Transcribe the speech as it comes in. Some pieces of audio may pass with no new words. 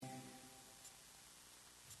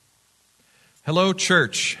Hello,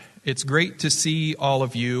 church. It's great to see all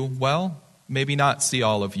of you. Well, maybe not see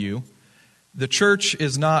all of you. The church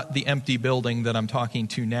is not the empty building that I'm talking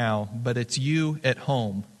to now, but it's you at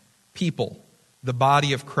home, people, the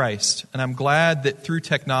body of Christ. And I'm glad that through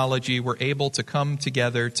technology we're able to come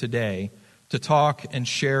together today to talk and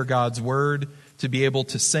share God's word, to be able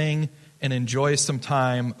to sing and enjoy some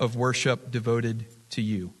time of worship devoted to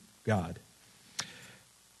you, God.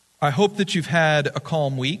 I hope that you've had a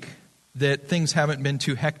calm week, that things haven't been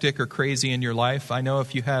too hectic or crazy in your life. I know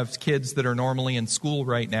if you have kids that are normally in school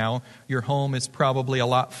right now, your home is probably a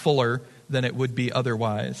lot fuller than it would be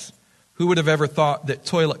otherwise. Who would have ever thought that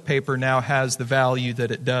toilet paper now has the value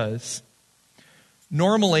that it does?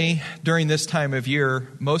 Normally, during this time of year,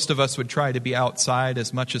 most of us would try to be outside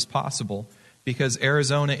as much as possible because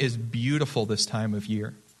Arizona is beautiful this time of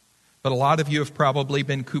year. But a lot of you have probably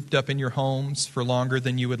been cooped up in your homes for longer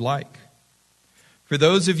than you would like. For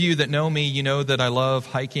those of you that know me, you know that I love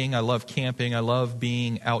hiking, I love camping, I love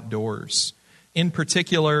being outdoors. In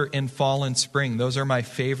particular, in fall and spring, those are my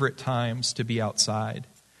favorite times to be outside,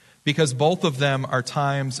 because both of them are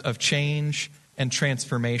times of change and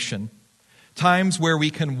transformation, times where we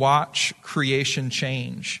can watch creation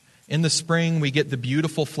change. In the spring, we get the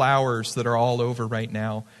beautiful flowers that are all over right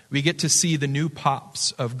now. We get to see the new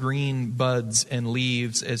pops of green buds and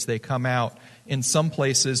leaves as they come out in some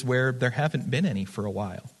places where there haven't been any for a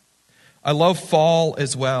while. I love fall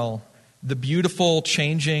as well. The beautiful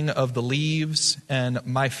changing of the leaves, and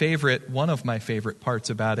one of my favorite parts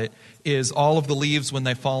about it is all of the leaves when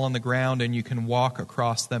they fall on the ground and you can walk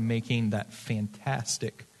across them making that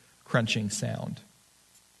fantastic crunching sound.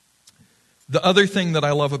 The other thing that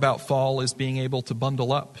I love about fall is being able to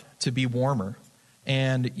bundle up to be warmer,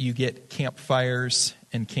 and you get campfires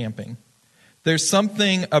and camping. There's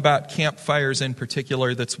something about campfires in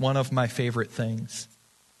particular that's one of my favorite things.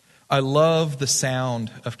 I love the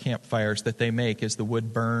sound of campfires that they make as the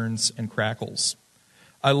wood burns and crackles.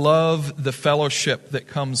 I love the fellowship that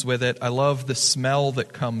comes with it. I love the smell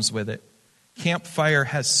that comes with it. Campfire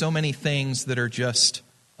has so many things that are just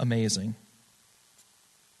amazing.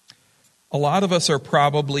 A lot of us are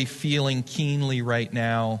probably feeling keenly right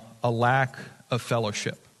now a lack of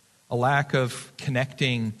fellowship, a lack of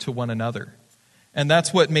connecting to one another. And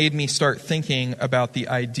that's what made me start thinking about the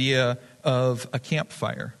idea of a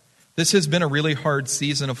campfire. This has been a really hard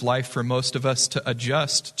season of life for most of us to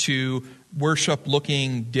adjust to worship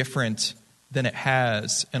looking different than it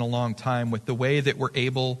has in a long time, with the way that we're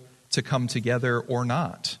able to come together or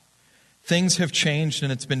not. Things have changed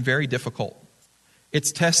and it's been very difficult.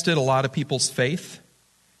 It's tested a lot of people's faith.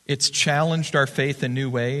 It's challenged our faith in new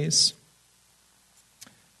ways.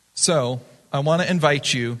 So, I want to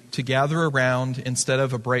invite you to gather around, instead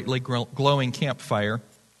of a brightly glowing campfire,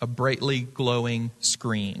 a brightly glowing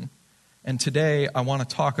screen. And today I want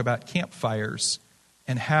to talk about campfires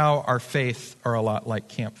and how our faith are a lot like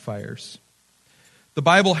campfires. The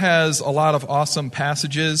Bible has a lot of awesome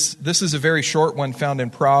passages. This is a very short one found in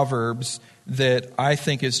Proverbs that I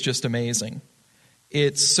think is just amazing.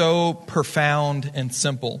 It's so profound and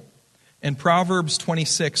simple. In Proverbs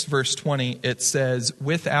 26, verse 20, it says,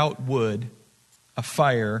 "Without wood, a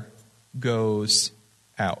fire goes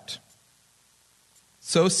out."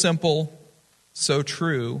 So simple, so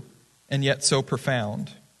true, and yet so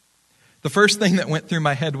profound. The first thing that went through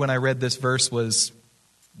my head when I read this verse was,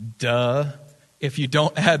 duh. If you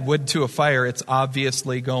don't add wood to a fire, it's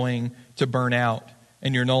obviously going to burn out,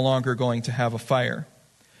 and you're no longer going to have a fire.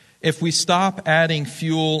 If we stop adding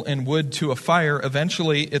fuel and wood to a fire,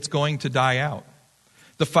 eventually it's going to die out.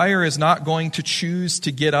 The fire is not going to choose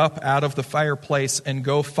to get up out of the fireplace and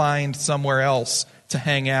go find somewhere else to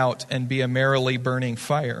hang out and be a merrily burning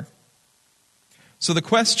fire. So the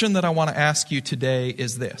question that I want to ask you today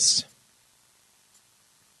is this: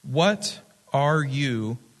 what are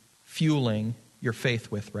you fueling your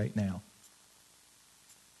faith with right now?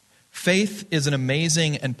 Faith is an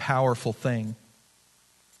amazing and powerful thing.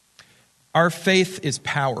 Our faith is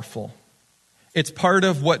powerful. It's part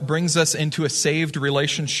of what brings us into a saved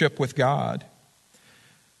relationship with God.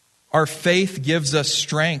 Our faith gives us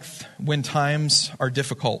strength when times are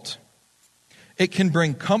difficult. It can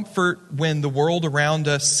bring comfort when the world around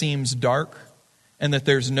us seems dark and that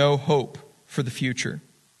there's no hope for the future.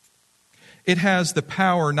 It has the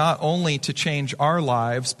power not only to change our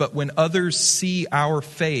lives, but when others see our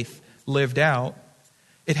faith lived out,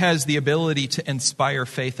 it has the ability to inspire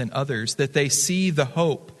faith in others, that they see the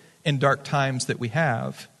hope in dark times that we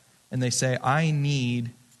have, and they say, I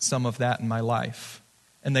need some of that in my life.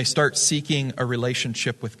 And they start seeking a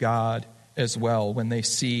relationship with God as well when they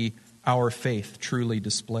see our faith truly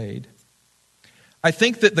displayed. I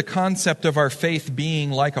think that the concept of our faith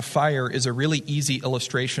being like a fire is a really easy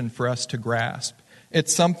illustration for us to grasp.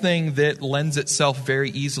 It's something that lends itself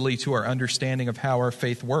very easily to our understanding of how our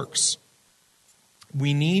faith works.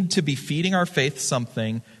 We need to be feeding our faith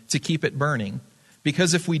something to keep it burning,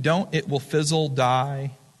 because if we don't, it will fizzle,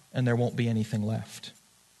 die, and there won't be anything left.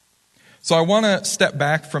 So I want to step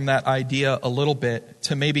back from that idea a little bit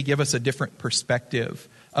to maybe give us a different perspective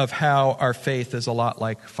of how our faith is a lot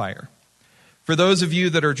like fire. For those of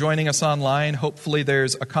you that are joining us online, hopefully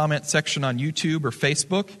there's a comment section on YouTube or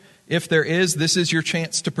Facebook. If there is, this is your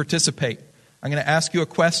chance to participate. I'm going to ask you a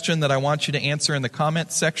question that I want you to answer in the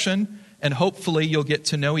comment section, and hopefully you'll get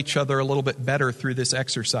to know each other a little bit better through this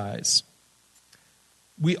exercise.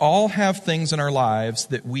 We all have things in our lives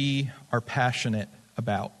that we are passionate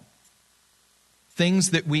about.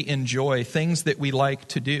 Things that we enjoy, things that we like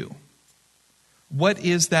to do. What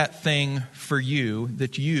is that thing for you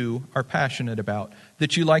that you are passionate about,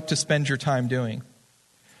 that you like to spend your time doing?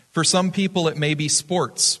 For some people, it may be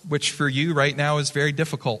sports, which for you right now is very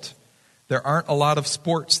difficult. There aren't a lot of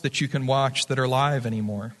sports that you can watch that are live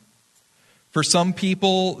anymore. For some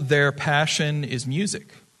people, their passion is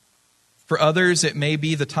music. For others, it may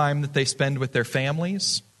be the time that they spend with their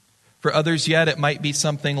families. For others yet, it might be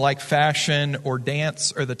something like fashion or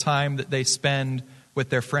dance or the time that they spend with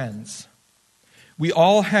their friends. We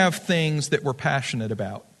all have things that we're passionate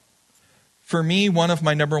about. For me, one of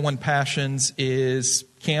my number one passions is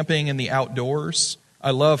camping in the outdoors.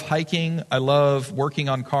 I love hiking. I love working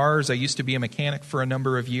on cars. I used to be a mechanic for a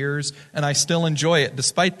number of years, and I still enjoy it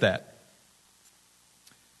despite that.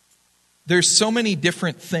 There's so many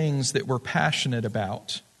different things that we're passionate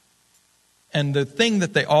about. And the thing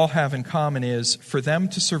that they all have in common is for them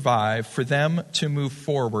to survive, for them to move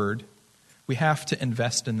forward, we have to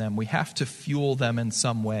invest in them. We have to fuel them in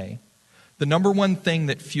some way. The number one thing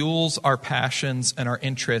that fuels our passions and our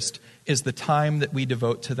interest is the time that we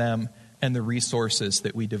devote to them and the resources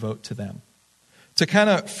that we devote to them. To kind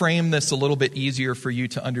of frame this a little bit easier for you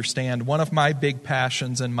to understand, one of my big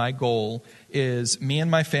passions and my goal is me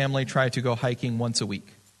and my family try to go hiking once a week.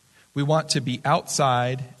 We want to be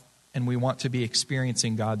outside and we want to be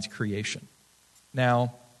experiencing God's creation.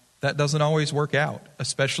 Now, that doesn't always work out,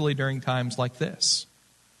 especially during times like this.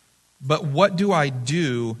 But what do I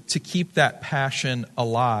do to keep that passion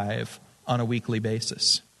alive on a weekly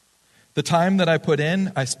basis? The time that I put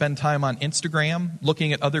in, I spend time on Instagram,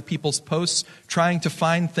 looking at other people's posts, trying to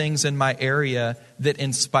find things in my area that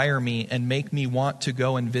inspire me and make me want to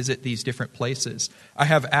go and visit these different places. I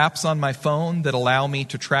have apps on my phone that allow me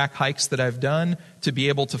to track hikes that I've done, to be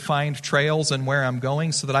able to find trails and where I'm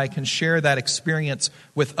going so that I can share that experience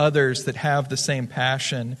with others that have the same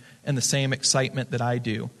passion and the same excitement that I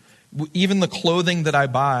do. Even the clothing that I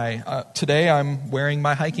buy, today I'm wearing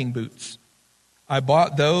my hiking boots. I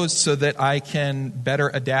bought those so that I can better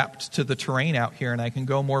adapt to the terrain out here and I can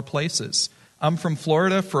go more places. I'm from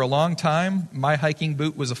Florida. For a long time, my hiking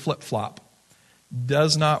boot was a flip-flop.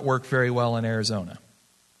 Does not work very well in Arizona.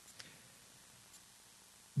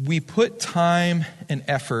 We put time and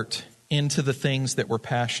effort into the things that we're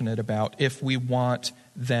passionate about if we want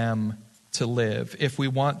them to live, if we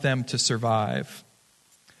want them to survive.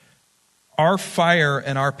 Our fire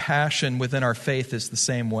and our passion within our faith is the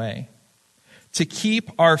same way. To keep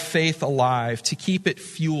our faith alive, to keep it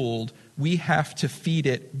fueled, we have to feed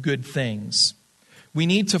it good things. We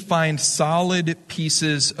need to find solid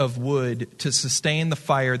pieces of wood to sustain the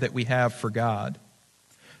fire that we have for God.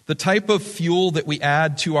 The type of fuel that we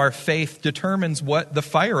add to our faith determines what the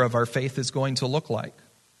fire of our faith is going to look like.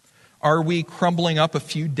 Are we crumbling up a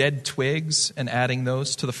few dead twigs and adding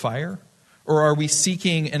those to the fire? Or are we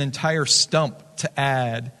seeking an entire stump to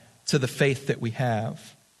add to the faith that we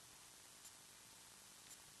have?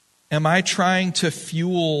 Am I trying to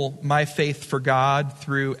fuel my faith for God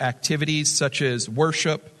through activities such as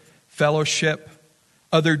worship, fellowship,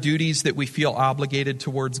 other duties that we feel obligated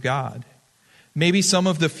towards God? Maybe some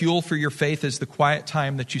of the fuel for your faith is the quiet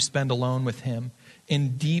time that you spend alone with Him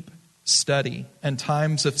in deep study and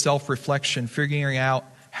times of self-reflection, figuring out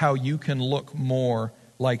how you can look more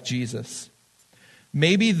like Jesus.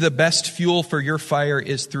 Maybe the best fuel for your fire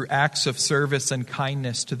is through acts of service and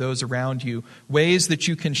kindness to those around you, ways that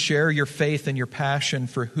you can share your faith and your passion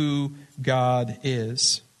for who God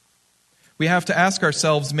is. We have to ask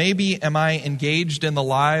ourselves, maybe am I engaged in the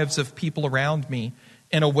lives of people around me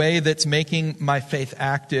in a way that's making my faith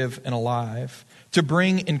active and alive, to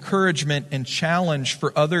bring encouragement and challenge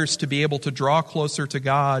for others to be able to draw closer to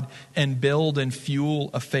God and build and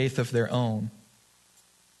fuel a faith of their own.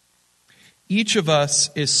 Each of us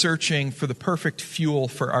is searching for the perfect fuel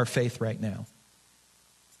for our faith right now.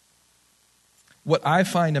 What I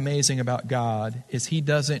find amazing about God is he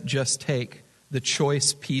doesn't just take the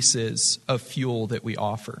choice pieces of fuel that we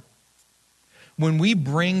offer. When we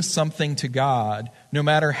bring something to God, no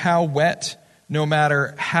matter how wet, no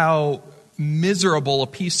matter how miserable a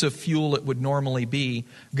piece of fuel it would normally be,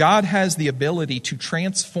 God has the ability to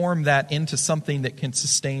transform that into something that can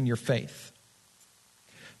sustain your faith.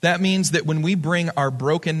 That means that when we bring our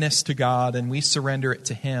brokenness to God and we surrender it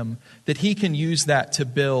to him, that he can use that to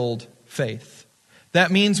build faith. That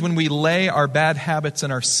means when we lay our bad habits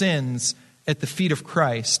and our sins at the feet of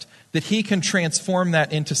Christ, that he can transform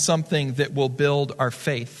that into something that will build our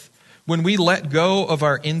faith. When we let go of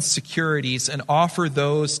our insecurities and offer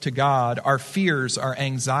those to God, our fears, our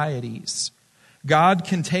anxieties, God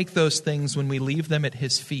can take those things when we leave them at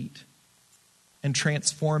his feet and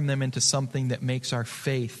transform them into something that makes our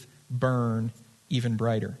faith burn even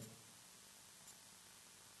brighter.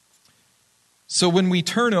 So when we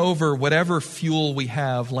turn over whatever fuel we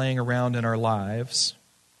have laying around in our lives,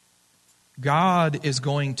 God is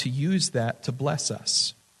going to use that to bless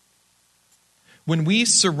us. When we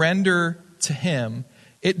surrender to him,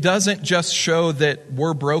 it doesn't just show that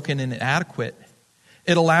we're broken and inadequate.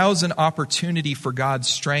 It allows an opportunity for God's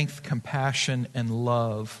strength, compassion, and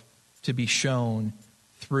love to be shown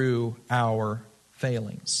through our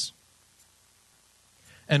failings.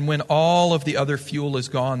 And when all of the other fuel is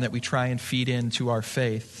gone that we try and feed into our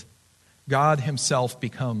faith, God himself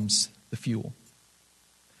becomes the fuel.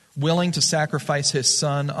 Willing to sacrifice his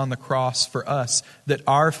son on the cross for us, that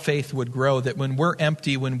our faith would grow, that when we're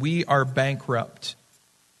empty, when we are bankrupt,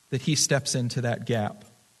 that he steps into that gap.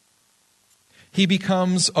 He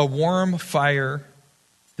becomes a warm fire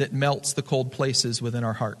that melts the cold places within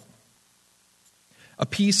our heart. A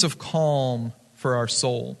peace of calm for our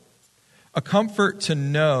soul. A comfort to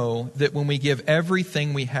know that when we give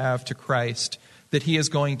everything we have to Christ, that he is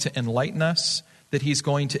going to enlighten us, that he's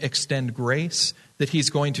going to extend grace, that he's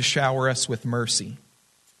going to shower us with mercy.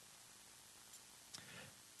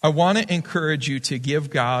 I want to encourage you to give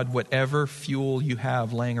God whatever fuel you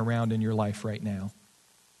have laying around in your life right now.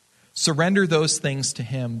 Surrender those things to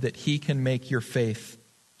him that he can make your faith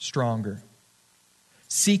stronger.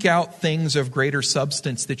 Seek out things of greater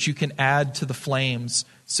substance that you can add to the flames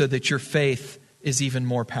so that your faith is even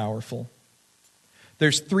more powerful.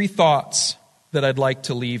 There's 3 thoughts that I'd like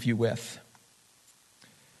to leave you with.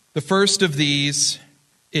 The first of these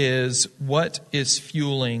is, what is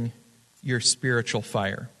fueling your spiritual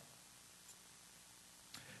fire?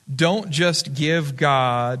 Don't just give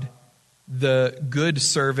God the good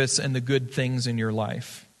service and the good things in your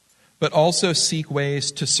life, but also seek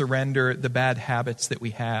ways to surrender the bad habits that we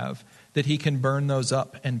have, that he can burn those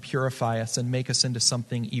up and purify us and make us into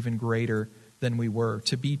something even greater than we were,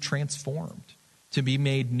 to be transformed, to be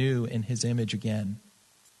made new in his image again.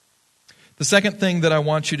 The second thing that I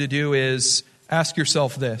want you to do is ask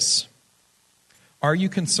yourself this: are you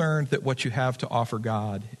concerned that what you have to offer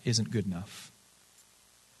God isn't good enough?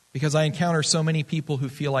 Because I encounter so many people who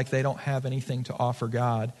feel like they don't have anything to offer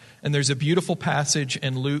God. And there's a beautiful passage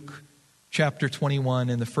in Luke chapter 21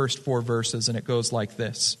 in the first 4 verses, and it goes like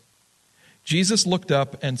this. Jesus looked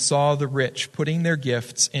up and saw the rich putting their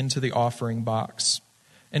gifts into the offering box.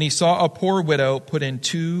 And he saw a poor widow put in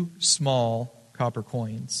 2 small copper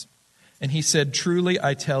coins. And he said, "Truly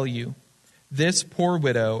I tell you, this poor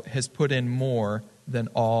widow has put in more than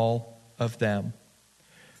all of them.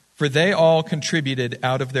 For they all contributed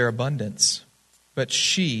out of their abundance, but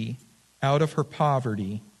she, out of her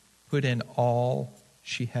poverty, put in all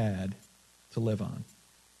she had to live on."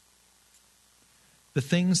 The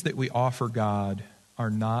things that we offer God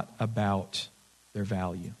are not about their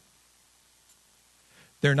value.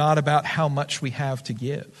 They're not about how much we have to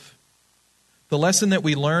give. The lesson that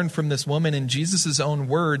we learn from this woman in Jesus' own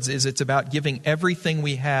words is it's about giving everything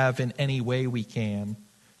we have in any way we can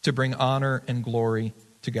to bring honor and glory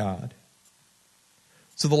to God.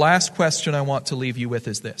 So the last question I want to leave you with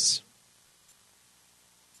is this: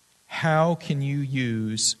 how can you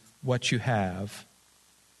use what you have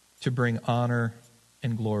to bring honor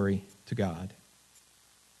and glory to God?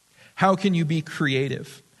 How can you be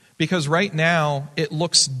creative? Because right now it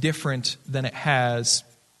looks different than it has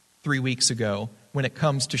 3 weeks ago when it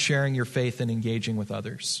comes to sharing your faith and engaging with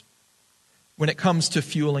others, when it comes to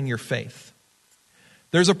fueling your faith.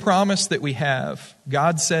 There's a promise that we have.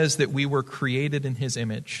 God says that we were created in his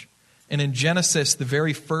image. And in Genesis, the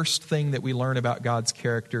very first thing that we learn about God's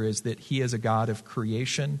character is that he is a God of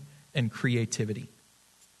creation and creativity.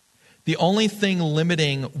 The only thing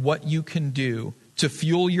limiting what you can do to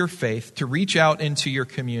fuel your faith, to reach out into your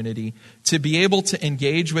community, to be able to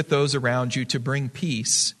engage with those around you, to bring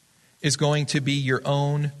peace, is going to be your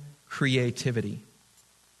own creativity.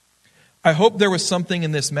 I hope there was something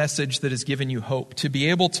in this message that has given you hope, to be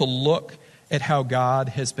able to look at how God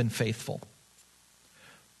has been faithful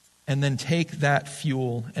and then take that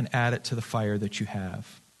fuel and add it to the fire that you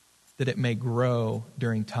have, that it may grow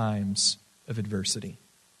during times of adversity.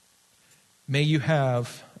 May you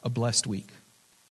have a blessed week.